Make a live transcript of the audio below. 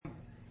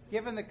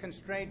Given the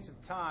constraints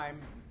of time,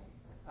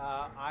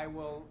 I'm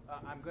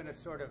going to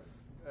sort of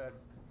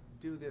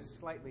do this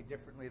slightly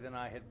differently than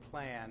I had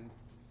planned.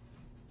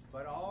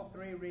 But all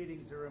three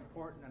readings are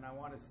important, and I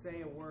want to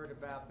say a word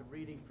about the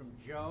reading from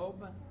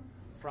Job,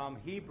 from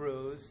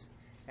Hebrews,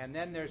 and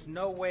then there's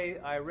no way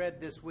I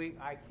read this week.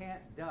 I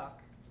can't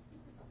duck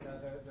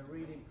the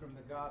reading from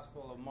the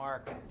Gospel of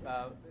Mark.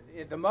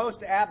 The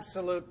most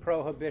absolute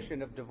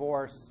prohibition of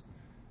divorce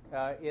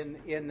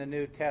in the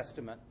New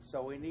Testament.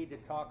 So we need to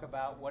talk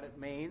about what it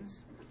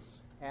means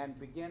and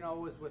begin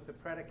always with the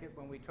predicate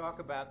when we talk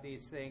about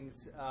these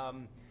things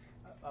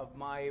of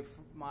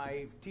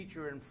my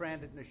teacher and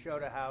friend at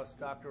Nashotah House,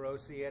 Dr.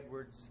 O.C.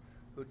 Edwards,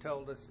 who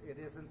told us it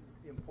isn't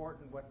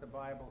important what the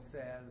Bible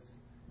says,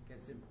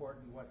 it's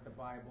important what the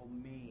Bible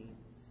means.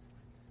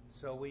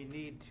 So we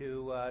need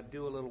to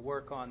do a little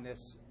work on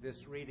this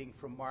reading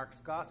from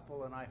Mark's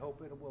Gospel, and I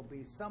hope it will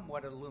be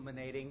somewhat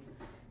illuminating.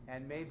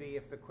 And maybe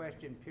if the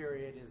question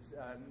period is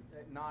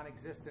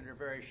non-existent or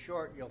very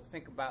short, you'll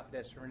think about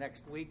this for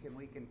next week, and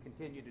we can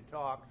continue to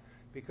talk,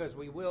 because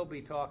we will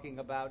be talking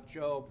about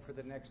Job for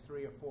the next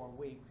 3 or 4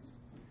 weeks.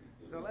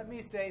 So let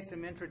me say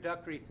some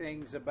introductory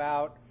things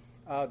about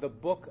the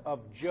book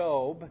of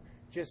Job,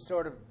 just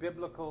sort of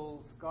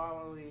biblical,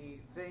 scholarly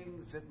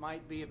things that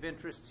might be of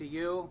interest to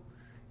you,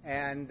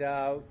 and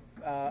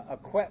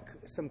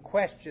some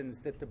questions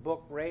that the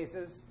book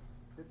raises.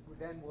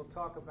 Then we'll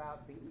talk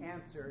about the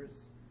answers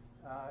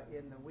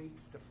in the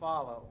weeks to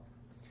follow.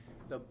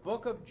 The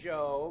book of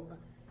Job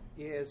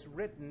is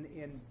written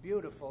in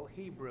beautiful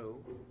Hebrew,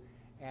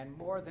 and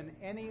more than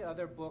any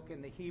other book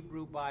in the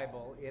Hebrew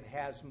Bible, it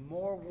has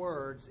more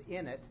words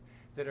in it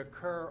that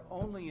occur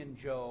only in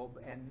Job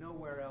and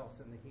nowhere else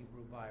in the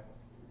Hebrew Bible.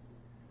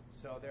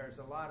 So there's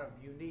a lot of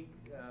unique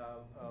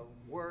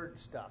word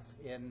stuff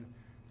in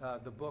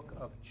the book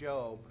of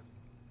Job.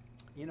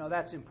 You know,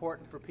 that's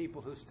important for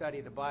people who study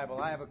the Bible.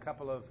 I have a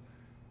couple of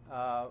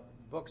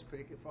books,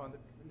 particularly from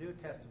the New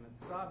Testament.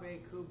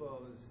 Sabe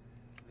Kubo's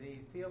The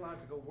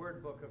Theological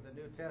Word Book of the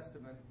New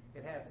Testament.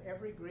 It has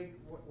every Greek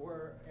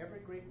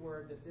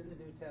word that's in the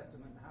New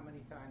Testament, how many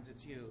times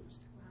it's used.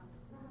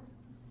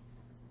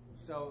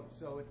 So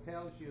it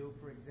tells you,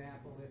 for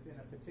example, if in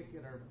a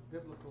particular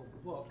biblical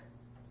book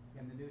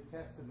in the New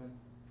Testament,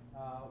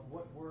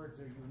 what words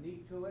are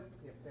unique to it,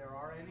 if there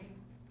are any,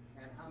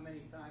 and how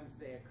many times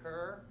they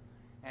occur,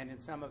 and in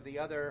some of the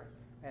other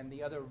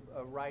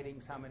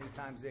writings, how many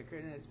times they occur.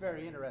 And it's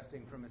very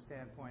interesting from a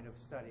standpoint of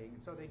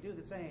studying. So they do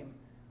the same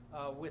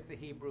with the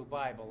Hebrew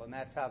Bible, and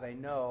that's how they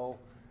know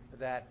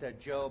that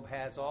Job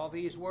has all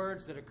these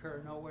words that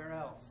occur nowhere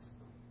else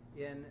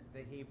in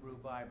the Hebrew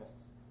Bible.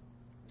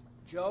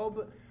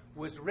 Job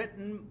was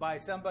written by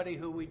somebody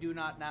who we do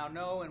not now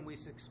know, and we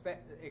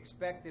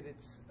expect that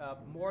it's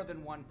more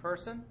than one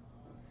person.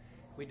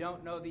 We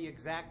don't know the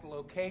exact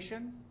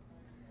location,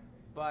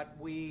 but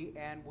we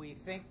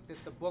think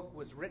that the book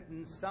was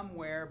written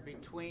somewhere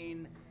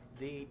between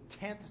the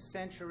 10th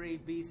century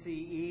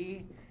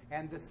BCE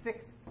and the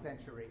 6th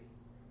century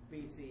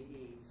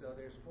BCE. So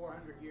there's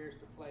 400 years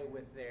to play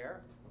with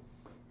there.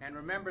 And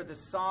remember the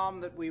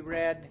psalm that we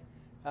read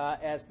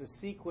as the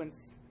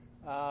sequence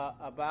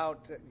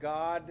about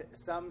God.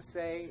 Some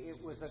say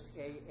it was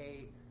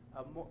a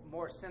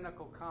more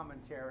cynical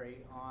commentary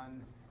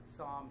on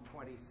Psalm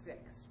 26,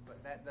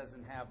 but that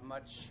doesn't have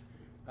much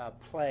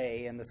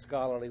play in the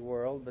scholarly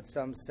world, but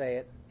some say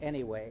it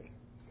anyway.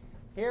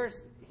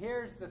 Here's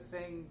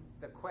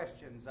the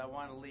questions I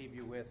want to leave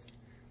you with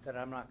that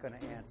I'm not going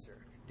to answer.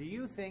 Do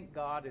you think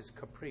God is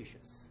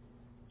capricious?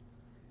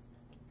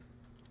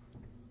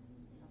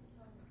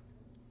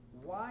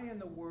 Why in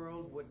the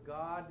world would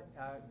God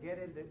get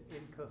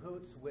in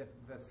cahoots with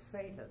the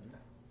Satan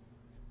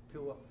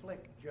to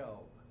afflict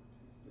Job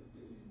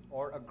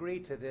or agree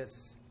to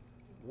this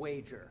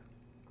wager?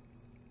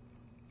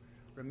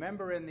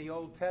 Remember, in the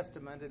Old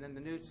Testament and in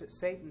the New,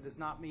 Satan does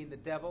not mean the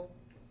devil,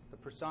 the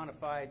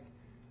personified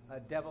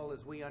devil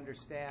as we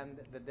understand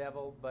the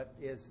devil, but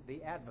is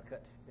the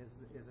advocate,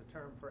 is a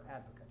term for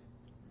advocate.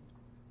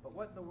 But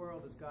what in the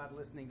world is God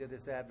listening to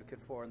this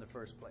advocate for in the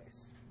first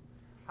place?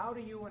 How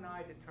do you and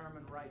I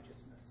determine righteousness?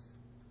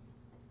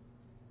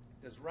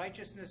 Does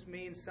righteousness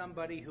mean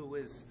somebody who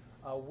is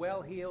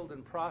well-heeled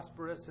and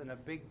prosperous and a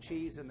big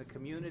cheese in the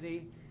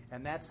community,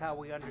 and that's how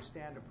we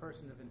understand a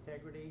person of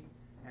integrity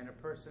and a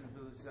person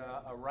who's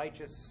a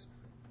righteous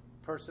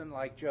person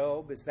like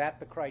Job? Is that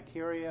the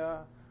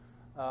criteria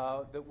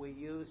that we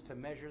use to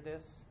measure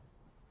this?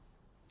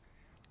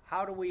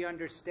 How do we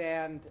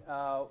understand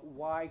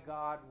why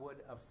God would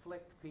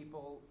afflict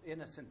people,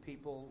 innocent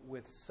people,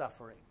 with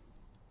suffering?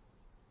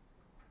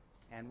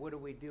 And what do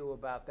we do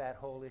about that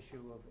whole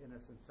issue of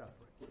innocent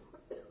suffering?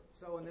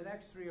 So in the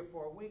next 3 or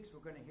 4 weeks,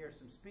 we're going to hear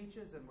some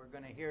speeches, and we're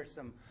going to hear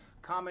some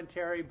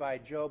commentary by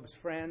Job's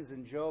friends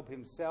and Job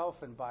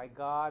himself and by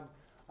God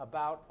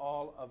about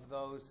all of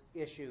those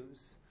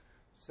issues.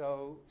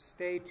 So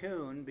stay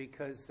tuned,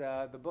 because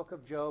the book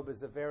of Job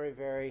is a very,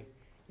 very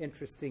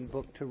interesting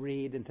book to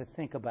read and to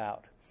think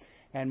about.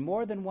 And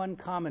more than one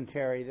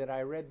commentary that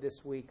I read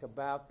this week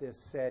about this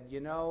said, you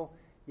know,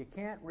 you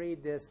can't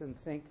read this and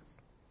think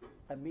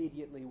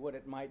immediately what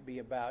it might be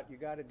about. You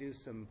got to do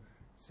some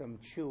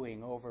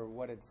chewing over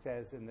what it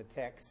says in the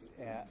text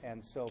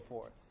and so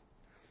forth.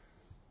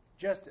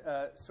 Just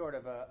sort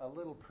of a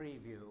little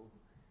preview.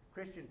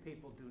 Christian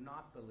people do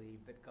not believe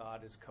that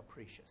God is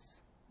capricious.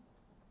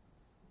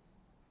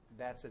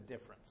 That's a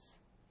difference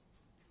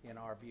in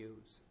our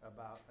views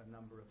about a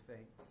number of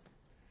things.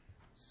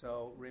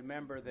 So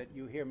remember that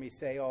you hear me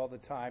say all the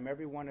time,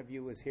 every one of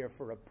you is here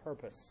for a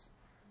purpose.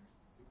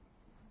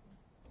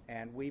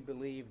 And we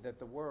believe that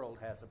the world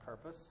has a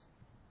purpose.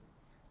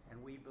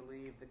 And we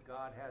believe that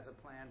God has a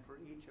plan for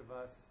each of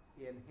us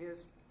in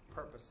his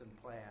purpose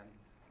and plan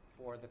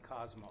for the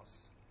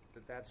cosmos.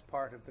 That's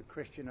part of the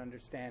Christian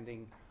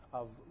understanding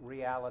of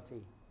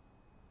reality.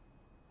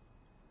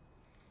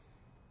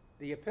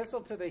 The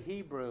Epistle to the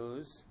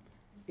Hebrews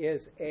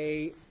is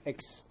an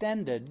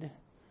extended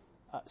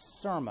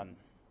sermon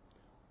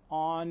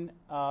on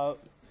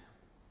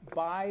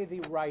by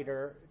the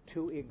writer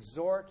to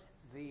exhort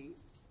the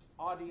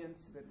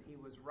audience that he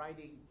was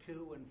writing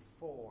to and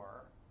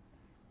for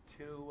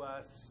to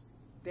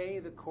stay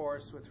the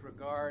course with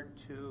regard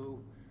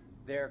to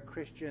their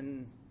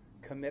Christian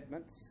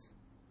commitments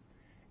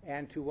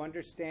and to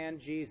understand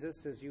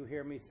Jesus, as you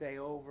hear me say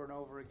over and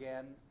over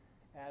again,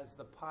 as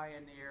the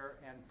pioneer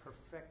and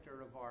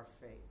perfecter of our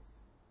faith.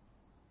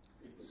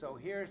 So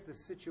here's the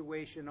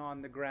situation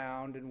on the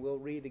ground, and we'll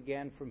read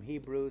again from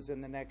Hebrews in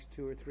the next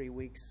 2 or 3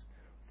 weeks,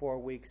 4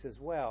 weeks as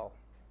well.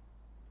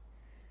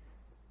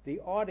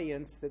 The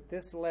audience that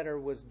this letter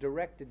was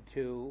directed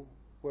to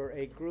were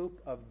a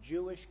group of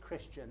Jewish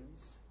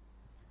Christians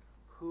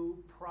who,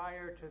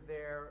 prior to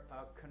their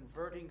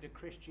converting to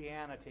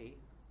Christianity,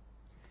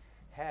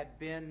 had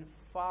been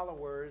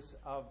followers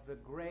of the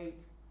great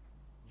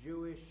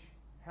Jewish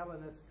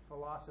Hellenist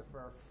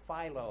philosopher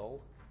Philo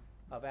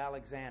of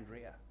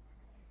Alexandria.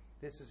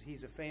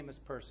 He's a famous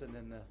person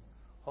in the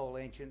whole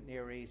ancient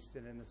Near East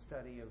and in the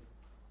study of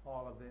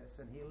all of this.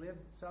 And he lived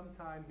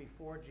sometime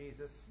before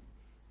Jesus,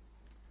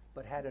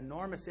 but had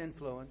enormous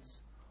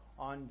influence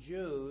on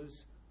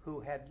Jews who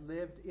had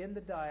lived in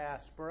the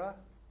diaspora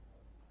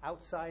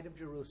outside of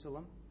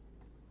Jerusalem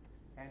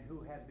and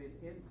who had been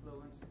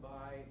influenced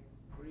by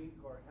Greek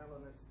or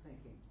Hellenist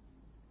thinking.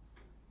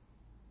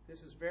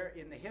 This is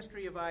in the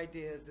history of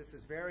ideas, this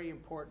is very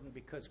important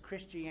because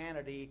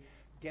Christianity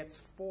gets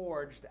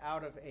forged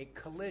out of a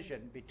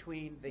collision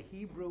between the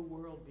Hebrew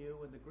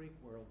worldview and the Greek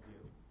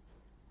worldview.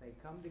 They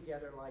come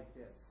together like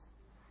this.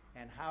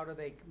 And how do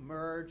they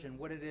merge, and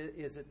what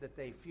is it that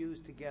they fuse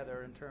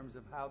together in terms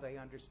of how they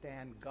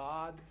understand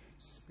God,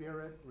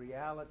 spirit,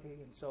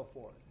 reality, and so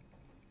forth.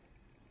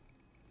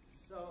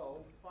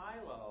 So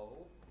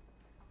Philo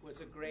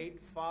was a great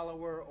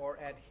follower or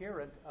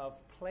adherent of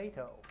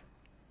Plato.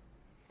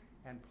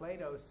 And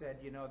Plato said,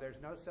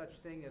 there's no such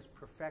thing as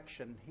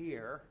perfection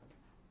here.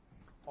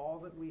 All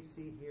that we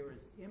see here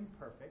is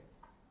imperfect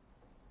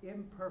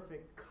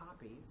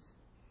copies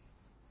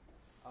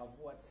of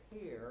what's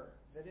here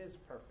that is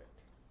perfect.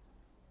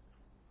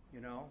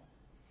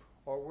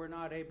 Or we're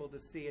not able to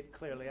see it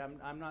clearly.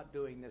 I'm not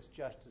doing this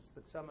justice,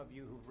 but some of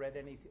you who've read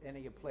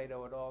any of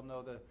Plato at all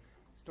know the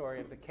story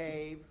of the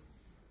cave,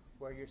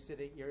 where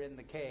you're in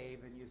the cave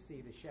and you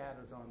see the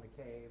shadows on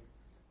the cave,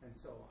 and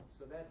so on.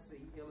 So that's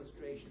the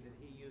illustration that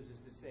he uses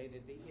to say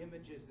that the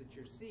images that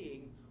you're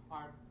seeing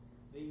aren't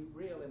the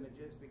real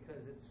images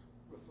because it's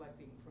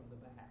reflecting from the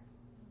back.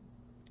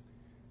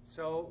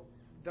 So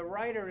the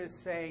writer is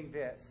saying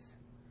this.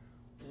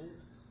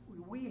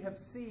 We have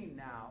seen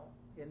now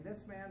in this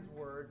man's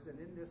words and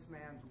in this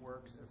man's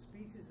works a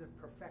species of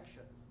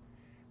perfection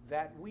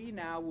that we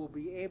now will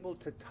be able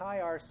to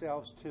tie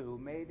ourselves to,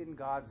 made in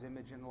God's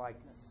image and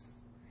likeness.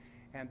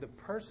 And the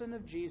person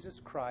of Jesus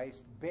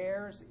Christ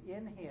bears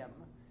in him,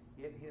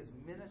 in his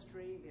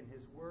ministry, in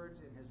his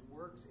words, in his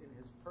works, in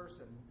his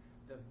person,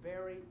 the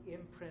very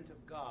imprint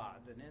of God.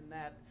 And in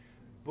that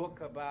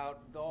book about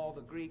all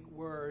the Greek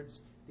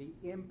words, the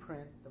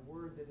imprint, the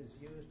word that is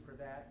used for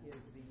that, is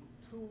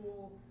the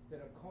tool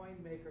that a coin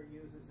maker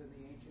uses in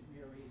the ancient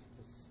Near East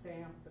to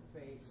stamp the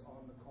face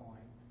on the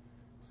coin.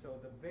 So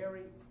the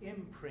very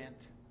imprint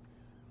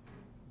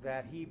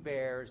that he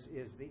bears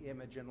is the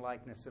image and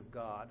likeness of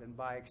God. And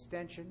by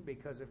extension,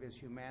 because of his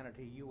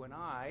humanity, you and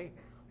I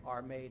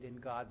are made in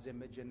God's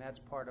image, and that's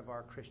part of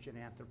our Christian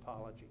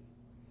anthropology.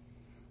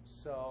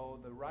 So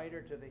the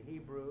writer to the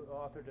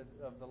author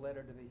of the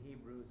letter to the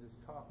Hebrews is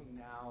talking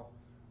now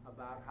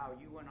about how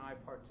you and I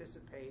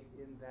participate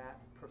in that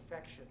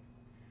perfection.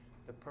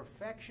 The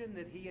perfection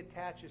that he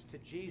attaches to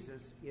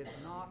Jesus is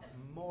not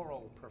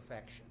moral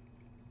perfection.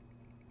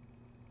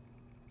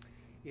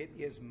 It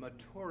is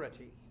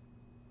maturity.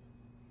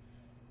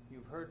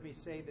 You've heard me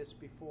say this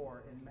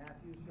before. In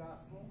Matthew's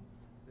Gospel,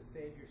 the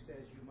Savior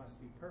says you must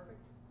be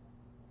perfect,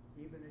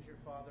 even as your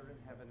Father in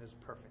heaven is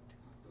perfect.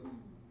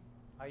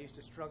 I used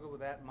to struggle with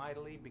that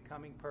mightily.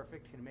 Becoming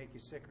perfect can make you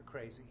sick or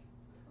crazy.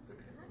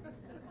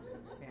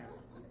 Yeah.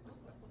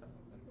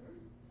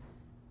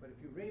 But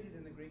if you read it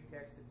in the Greek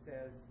text, it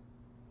says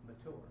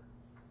mature.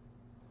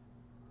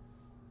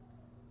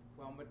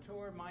 Well,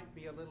 mature might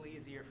be a little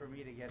easier for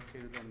me to get to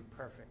than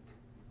perfect.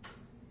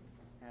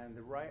 And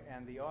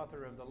the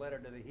author of the letter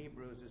to the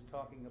Hebrews is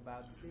talking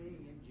about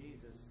seeing in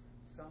Jesus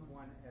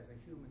someone as a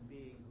human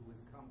being who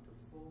has come to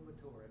full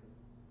maturity.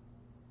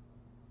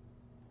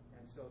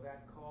 And so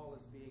that call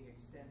is being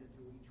extended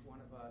to each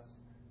one of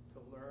us to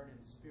learn in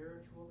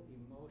spiritual,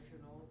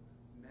 emotional,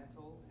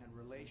 mental, and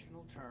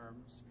relational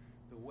terms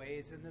the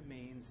ways and the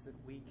means that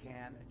we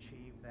can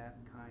achieve that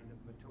kind of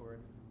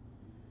maturity.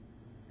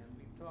 And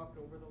we've talked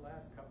over the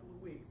last couple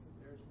of weeks that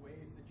there's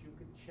ways that you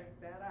can check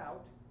that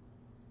out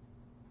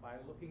by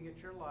looking at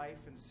your life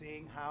and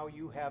seeing how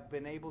you have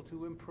been able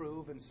to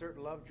improve in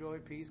certain love, joy,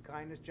 peace,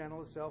 kindness,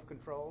 gentleness,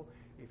 self-control.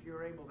 If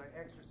you're able to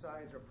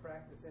exercise or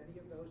practice any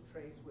of those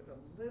traits with a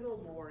little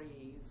more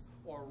ease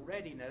or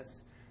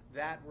readiness,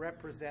 that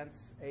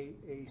represents a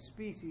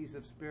species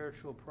of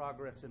spiritual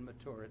progress and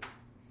maturity.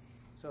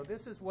 So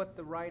this is what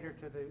the writer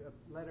to the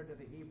letter to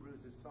the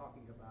Hebrews is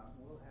talking about,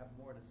 and we'll have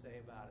more to say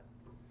about it.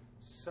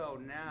 So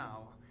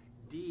now,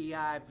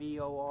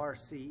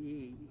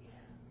 D-I-V-O-R-C-E.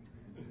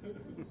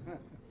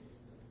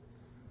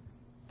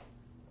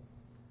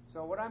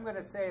 So what I'm going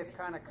to say is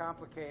kind of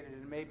complicated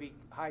and maybe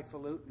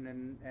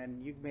highfalutin,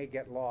 and you may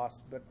get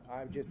lost, but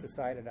I've just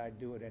decided I'd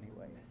do it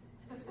anyway.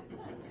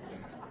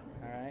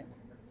 All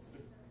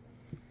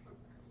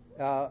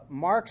right?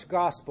 Mark's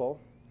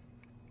gospel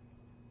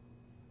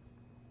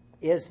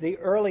is the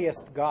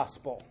earliest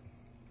gospel,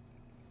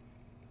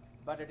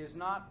 but it is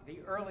not the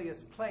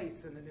earliest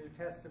place in the New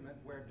Testament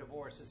where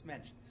divorce is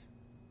mentioned.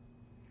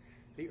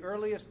 The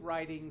earliest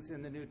writings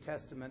in the New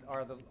Testament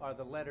are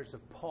the letters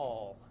of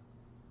Paul.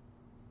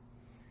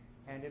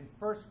 And in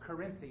 1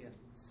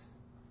 Corinthians,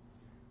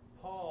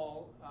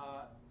 Paul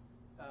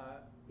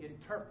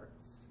interprets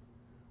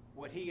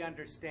what he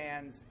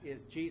understands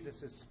is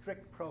Jesus'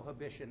 strict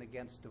prohibition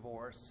against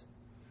divorce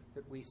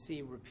that we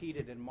see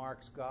repeated in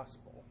Mark's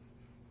gospel,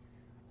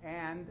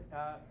 and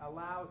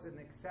allows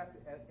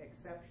exceptions.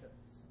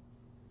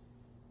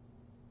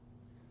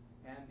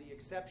 And the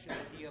exception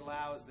that he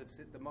allows that's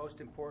the most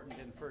important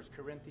in 1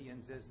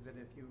 Corinthians is that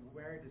if you're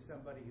married to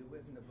somebody who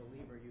isn't a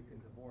believer, you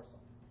can divorce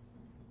them.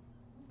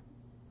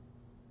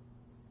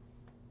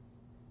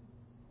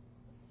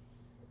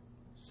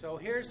 So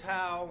here's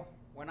how,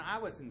 when I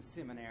was in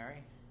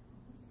seminary,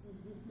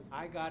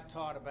 I got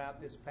taught about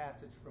this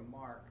passage from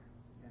Mark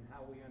and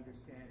how we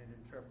understand and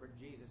interpret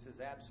Jesus'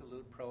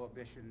 absolute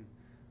prohibition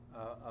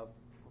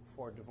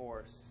for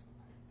divorce,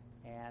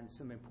 and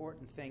some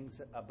important things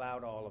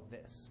about all of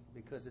this,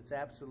 because it's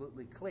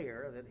absolutely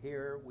clear that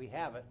here we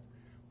have it.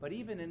 But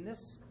even in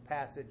this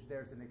passage,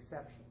 there's an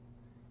exception.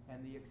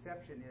 And the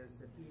exception is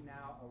that he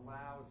now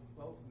allows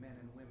both men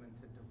and women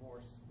to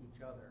divorce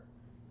each other,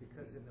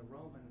 because in the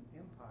Roman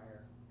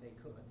Empire, they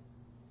could.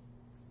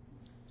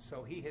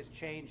 So he has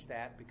changed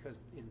that, because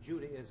in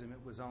Judaism,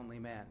 it was only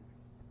men.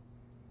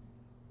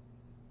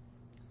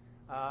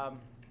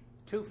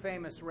 Two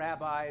famous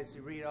rabbis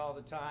you read all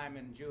the time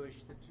in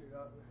Jewish,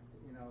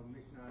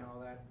 Mishnah and all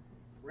that.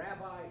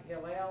 Rabbi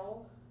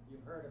Hillel,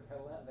 you've heard of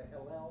Hillel, the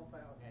Hillel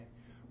family. Okay.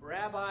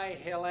 Rabbi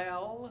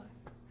Hillel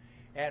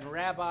and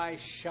Rabbi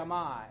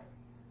Shammai.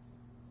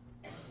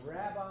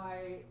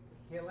 Rabbi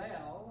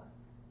Hillel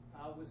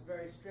was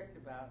very strict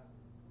about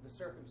the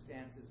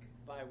circumstances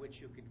by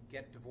which you could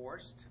get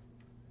divorced.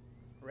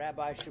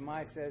 Rabbi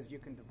Shammai says you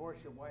can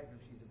divorce your wife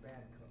if she's a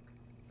bad cook.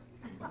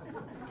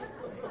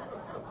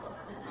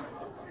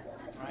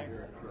 Right?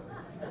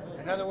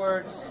 In other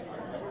words,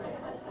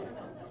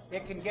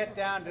 it can get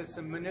down to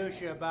some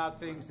minutiae about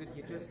things that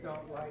you just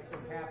don't like,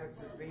 some habits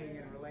of being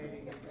and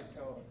relating, and just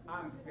go,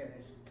 I'm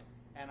finished,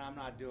 and I'm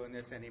not doing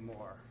this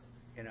anymore.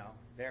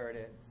 There it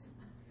is.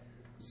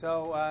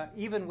 So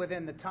even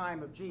within the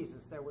time of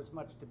Jesus, there was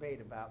much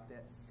debate about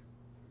this.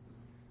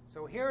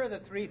 So here are the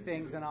three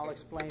things, and I'll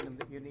explain them,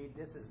 that you need.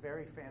 This is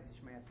very fancy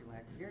schmancy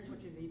language. Here's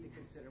what you need to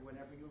consider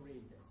whenever you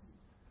read this.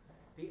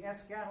 The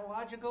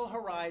eschatological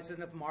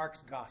horizon of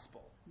Mark's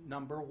gospel,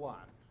 number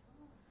one.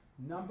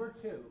 Number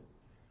two,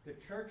 the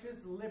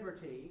church's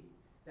liberty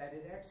that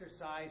it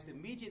exercised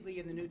immediately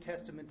in the New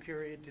Testament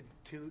period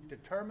to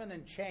determine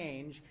and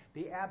change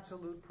the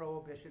absolute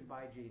prohibition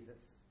by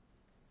Jesus.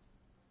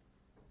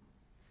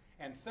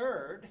 And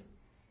third,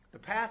 the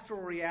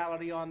pastoral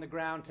reality on the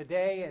ground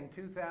today in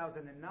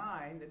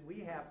 2009 that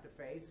we have to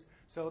face,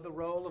 so the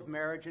role of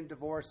marriage and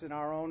divorce in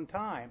our own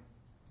time.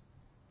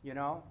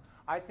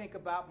 I think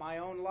about my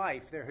own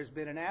life. There has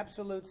been an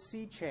absolute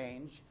sea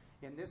change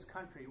in this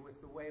country with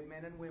the way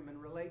men and women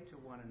relate to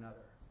one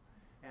another.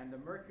 And the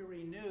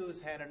Mercury News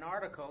had an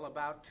article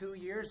about 2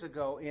 years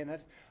ago in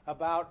it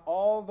about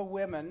all the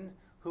women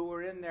who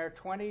were in their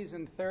 20s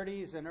and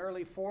 30s and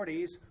early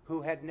 40s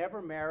who had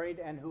never married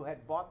and who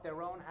had bought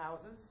their own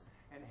houses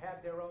and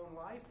had their own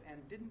life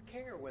and didn't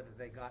care whether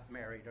they got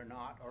married or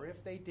not, or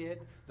if they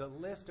did, the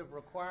list of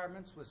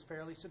requirements was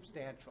fairly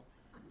substantial.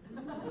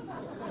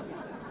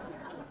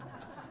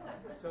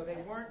 So they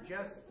weren't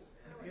just,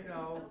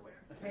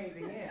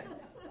 caving in,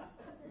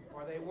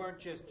 or they weren't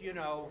just,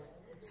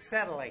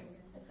 settling,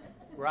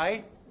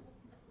 right?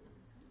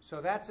 So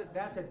that's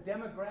a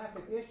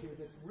demographic issue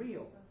that's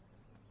real.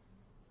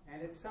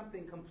 And it's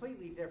something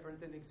completely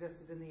different than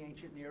existed in the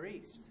ancient Near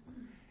East.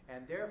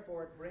 And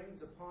therefore it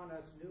brings upon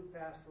us new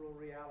pastoral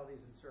realities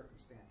and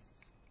circumstances.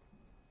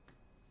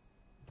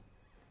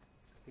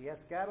 The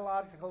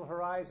eschatological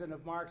horizon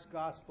of Mark's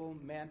gospel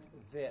meant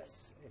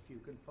this, if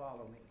you can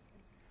follow me.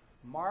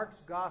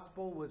 Mark's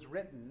gospel was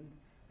written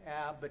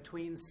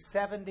between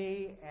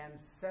 70 and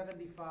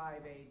 75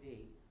 AD.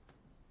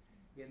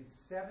 In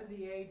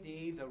 70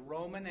 AD, the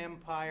Roman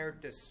Empire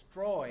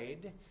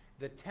destroyed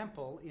the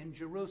temple in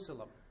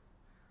Jerusalem.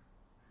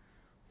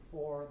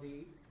 For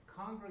the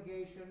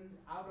congregation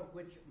out of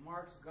which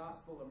Mark's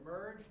gospel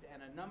emerged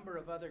and a number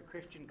of other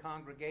Christian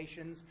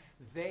congregations,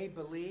 they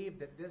believed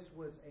that this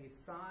was a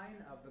sign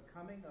of the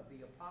coming of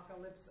the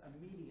apocalypse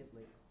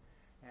immediately.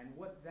 And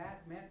what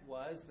that meant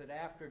was that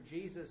after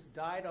Jesus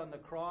died on the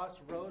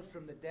cross, rose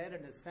from the dead,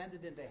 and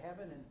ascended into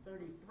heaven in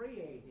 33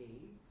 AD,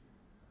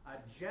 a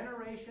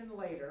generation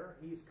later,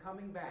 he's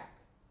coming back.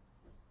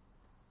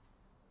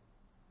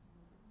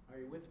 Are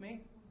you with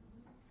me?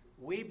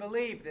 We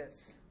believe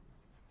this.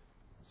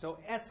 So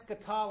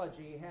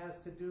eschatology has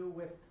to do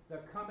with the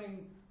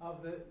coming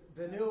of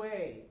the new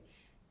age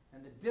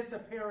and the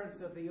disappearance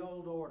of the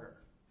old order.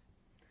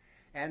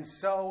 And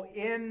so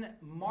in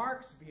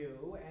Mark's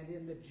view and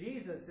in the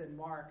Jesus in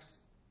Mark's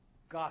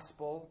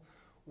gospel,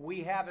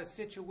 we have a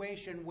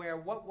situation where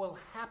what will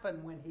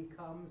happen when he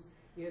comes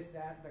is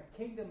that the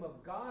kingdom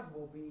of God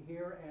will be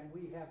here, and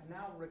we have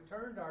now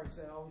returned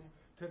ourselves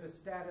to the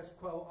status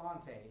quo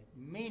ante,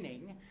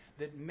 meaning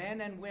that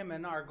men and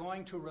women are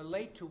going to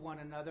relate to one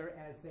another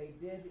as they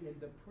did in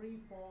the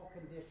pre-fall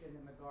condition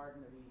in the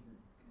Garden of Eden.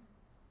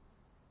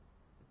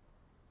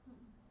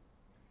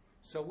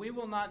 So we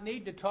will not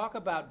need to talk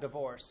about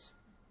divorce,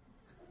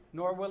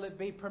 nor will it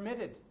be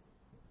permitted.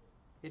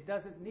 It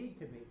doesn't need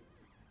to be.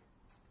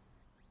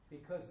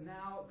 Because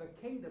now the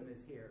kingdom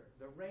is here.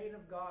 The reign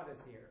of God is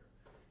here.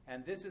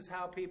 And this is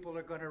how people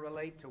are going to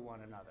relate to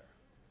one another.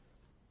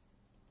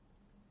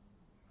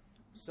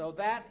 So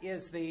that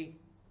is the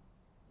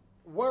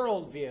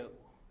worldview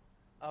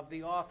of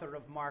the author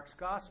of Mark's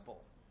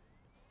Gospel.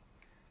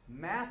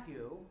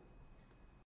 Matthew